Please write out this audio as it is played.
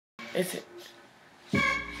Is it?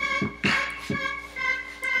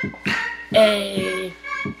 Hey,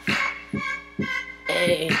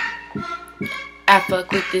 hey. I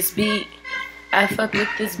fuck with this beat. I fuck with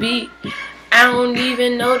this beat. I don't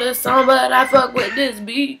even know the song, but I fuck with this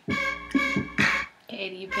beat.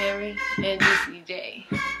 Katy Perry and Juicy J.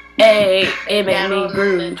 Hey, it made me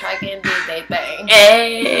groove. The track and did they thing.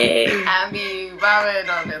 Hey, I be bobbing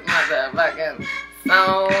on this motherfucking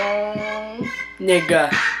song.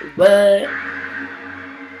 nigga, what?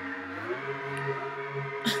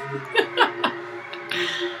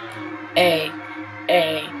 Hey,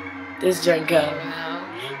 hey, this drink go.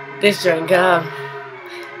 This drink go.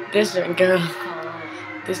 This drink go.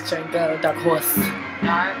 This drink go. Dark horse.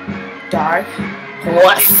 Dark. Dark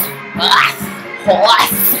horse. Horse.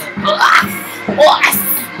 Horse. Horse.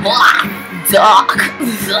 Horse. Dark.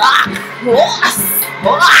 Dark horse.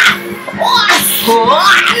 Horse.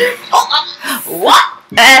 Horse. What?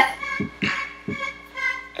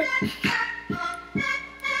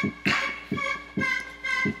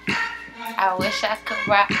 I wish I could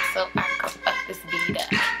rap so I could fuck this beat up.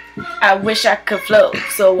 I wish I could flow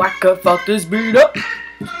so I could fuck this beat up.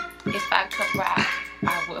 If I could rap,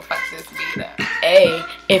 I would fuck this beat up. Hey,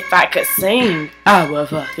 if I could sing, I would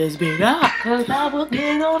fuck this beat up. Cause I would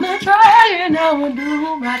get on the track and I would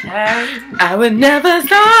do my thing. I would never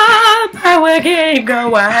stop, I would keep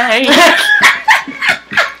going.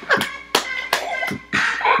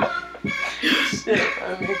 Shit,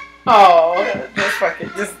 I mean, oh, just fuck it,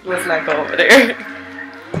 just let's not go over there.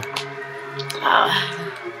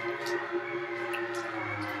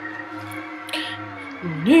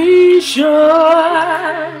 Nisha,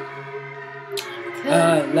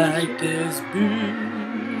 I like this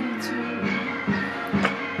beat.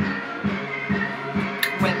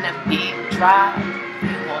 When the beat drop,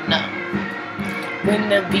 you gon' know. When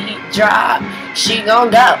the beat drop, she gon'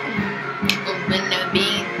 go. When the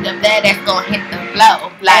beat, the FedEx gon' hit the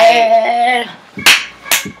flow. Like,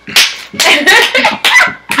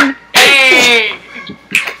 hey.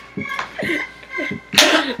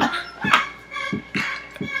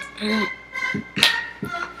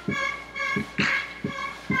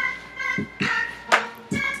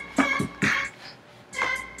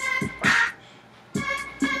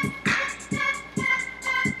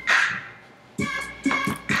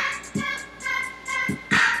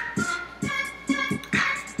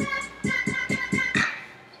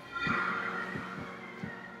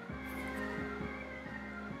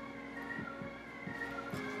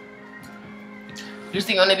 you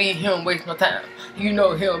see gonna be him waste no time. You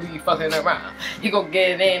know he'll be fucking around. He gon'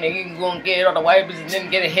 get it in and he gon' get all the wipers and then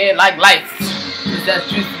get ahead like life. Cause that's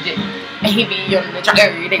Juicy J. And he be on the track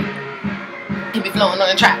every day. He be flowing on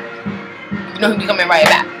the track. You know he be coming right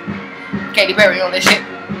back. Katy Perry on this shit.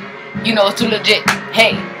 You know it's too legit.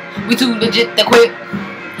 Hey, we too legit to quit.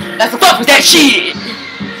 That's a fuck with that shit.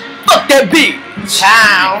 Fuck that bitch.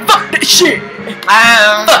 Ow. Fuck that shit.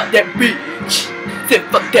 Ow. Fuck that bitch. Said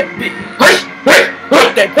fuck that bitch.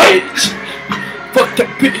 Fuck that bitch. Fuck that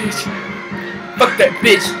bitch. Fuck that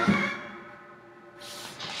bitch.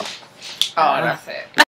 Oh, that's it.